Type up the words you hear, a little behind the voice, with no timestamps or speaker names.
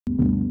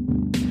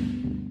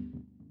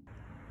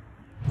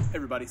Hey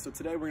everybody, so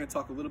today we're going to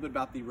talk a little bit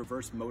about the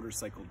reverse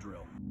motorcycle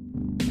drill.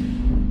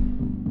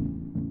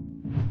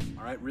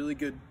 All right, really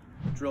good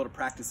drill to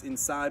practice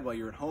inside while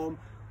you're at home,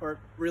 or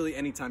really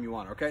anytime you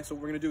want, okay? So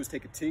what we're going to do is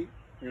take a tee,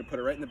 we're going to put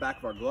it right in the back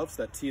of our glove,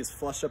 so that tee is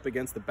flush up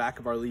against the back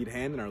of our lead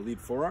hand and our lead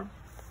forearm.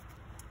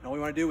 And all we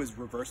want to do is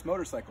reverse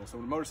motorcycle. So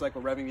with a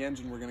motorcycle revving the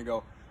engine, we're going to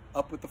go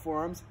up with the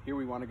forearms. Here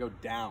we want to go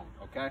down,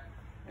 okay?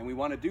 And we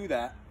want to do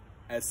that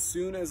as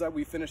soon as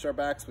we finish our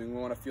backswing. We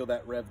want to feel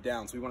that rev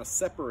down. So we want to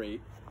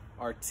separate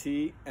our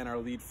tee and our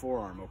lead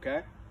forearm,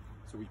 okay?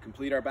 So we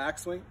complete our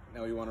backswing.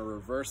 Now we want to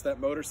reverse that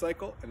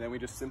motorcycle, and then we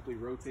just simply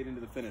rotate into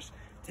the finish.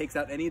 Takes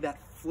out any of that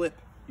flip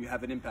you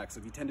have an impact. So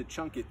if you tend to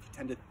chunk it, if you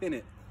tend to thin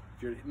it,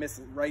 if you're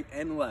missing right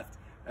and left,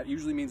 that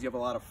usually means you have a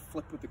lot of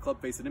flip with the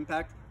club face at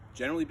impact,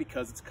 generally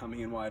because it's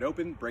coming in wide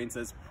open. Brain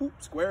says, whoop,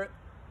 square it,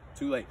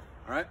 too late,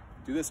 all right?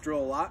 Do this drill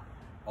a lot.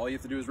 All you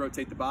have to do is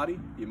rotate the body,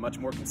 be a much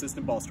more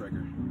consistent ball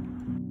striker.